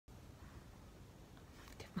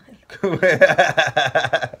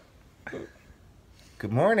Good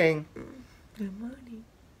morning. Good morning.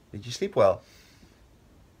 Did you sleep well?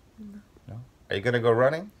 No. No? Are you gonna go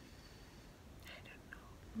running?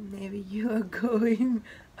 Maybe you are going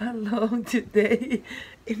alone today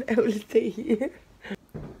and I will stay here.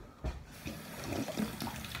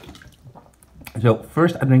 So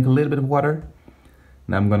first I drink a little bit of water.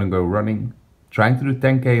 Now I'm gonna go running, trying to do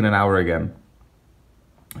 10K in an hour again.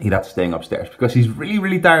 Lillyta's staying upstairs because he's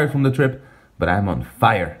really tired from the trip, but I'm on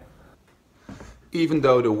fire. Even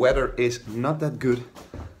though the weather is not that good,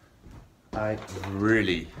 I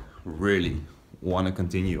really want to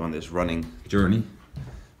continue on this running journey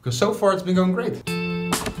because so far it's been going great.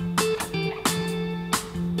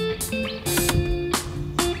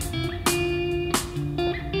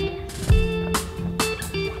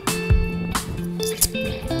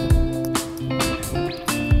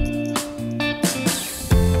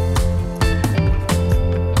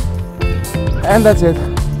 And that's it,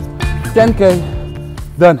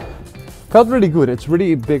 10K done. Felt really good. It's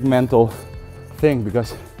really a big mental thing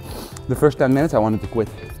because the first 10 minutes I wanted to quit.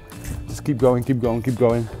 Just keep going.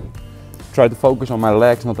 Try to focus on my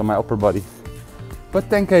legs, not on my upper body. But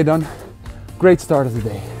 10K done, great start of the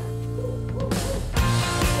day.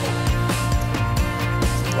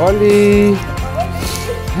 Ollie!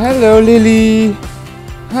 Hello Lily!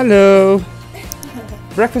 Hello!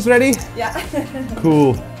 Breakfast ready? Yeah.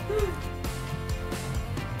 Cool.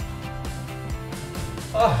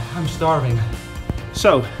 Oh, I'm starving.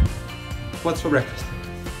 So, what's for breakfast?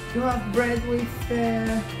 You have bread with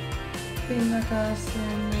pinakas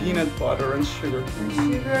and Peanut butter and sugar.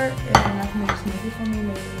 sugar, and I've made a smoothie for me,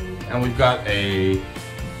 maybe And we've got a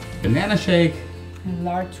banana shake. a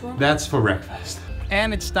large one. That's for breakfast.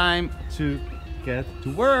 And it's time to get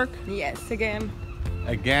to work. Yes, again.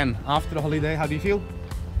 Again, after the holiday, how do you feel?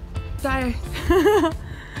 Tired.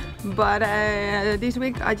 But this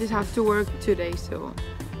week I just have to work 2 days, so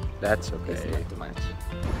That's it's okay. not too much.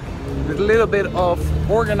 With a little bit of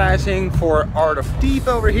organizing for Art of Teeth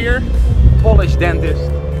over here. Polish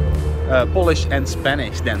dentist. Polish and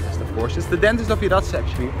Spanish dentist, of course. It's the dentist of Lillyta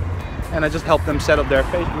actually. And I just help them set up their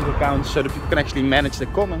Facebook accounts so that people can actually manage the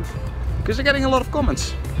comments. Because they're getting a lot of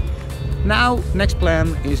comments. Now, next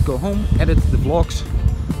plan is go home, edit the vlogs.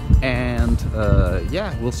 And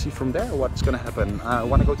yeah, we'll see from there what's gonna happen. I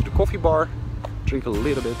wanna go to the coffee bar, drink a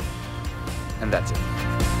little bit, and that's it.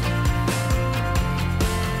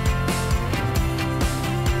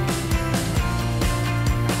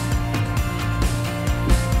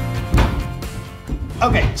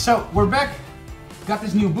 Okay, so we're back. Got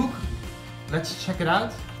this new book. Let's check it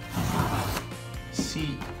out.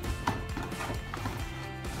 See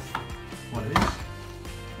what it is.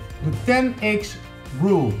 The 10X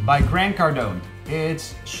Rule by Grant Cardone.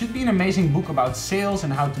 It should be an amazing book about sales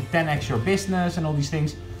and how to 10x your business and all these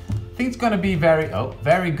things. I think it's gonna be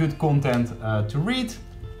very good content to read.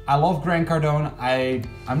 I love Grant Cardone.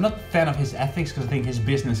 I'm not a fan of his ethics because I think his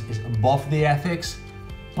business is above the ethics.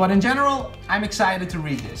 But in general, I'm excited to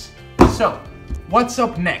read this. So, what's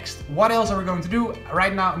up next? What else are we going to do?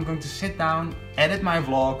 Right now, I'm going to sit down, edit my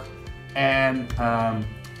vlog, and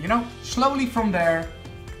you know, slowly from there,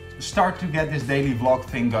 start to get this daily vlog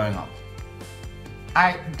thing going up.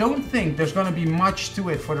 I don't think there's gonna be much to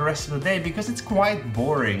it for the rest of the day because it's quite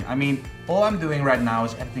boring. I mean, all I'm doing right now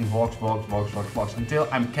is editing vlogs until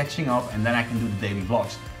I'm catching up and then I can do the daily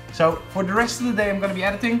vlogs. So for the rest of the day, I'm gonna be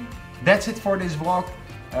editing. That's it for this vlog.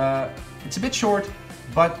 It's a bit short,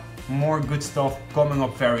 but more good stuff coming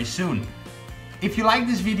up very soon. If you like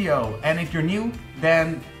this video and if you're new,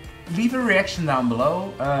 then leave a reaction down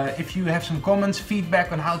below. If you have some comments,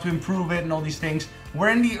 feedback on how to improve it and all these things.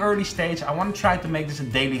 We're in the early stage. I want to try to make this a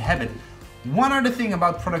daily habit. One other thing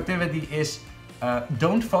about productivity is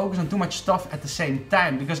don't focus on too much stuff at the same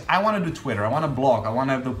time, because I want to do Twitter, I want to blog, I want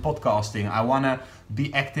to do podcasting, I want to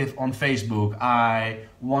be active on Facebook, I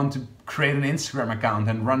want to create an Instagram account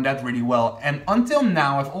and run that really well. And until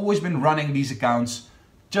now, I've always been running these accounts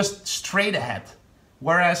just straight ahead.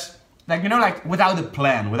 Whereas, like, you know, like without a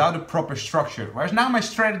plan, without a proper structure. Whereas now my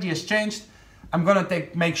strategy has changed. I'm gonna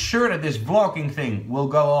make sure that this vlogging thing will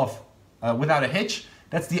go off without a hitch.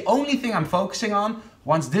 That's the only thing I'm focusing on.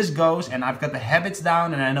 Once this goes and I've got the habits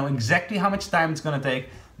down and I know exactly how much time it's gonna take,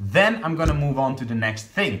 then I'm gonna move on to the next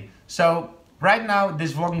thing. So right now,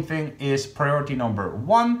 this vlogging thing is priority number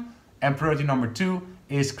 1, and priority number 2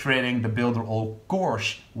 is creating the Builder All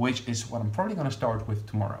course, which is what I'm probably gonna start with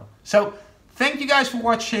tomorrow. So thank you guys for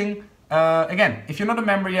watching. Again, if you're not a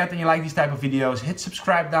member yet and you like these type of videos, hit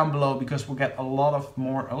subscribe down below because we'll get a lot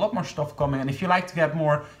more stuff coming. And if you like to get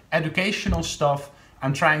more educational stuff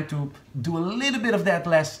I'm trying to do a little bit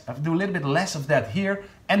less of that here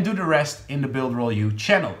and do the rest in the Build Roll You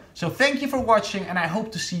channel. So thank you for watching, and I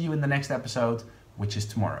hope to see you in the next episode, which is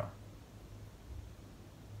tomorrow.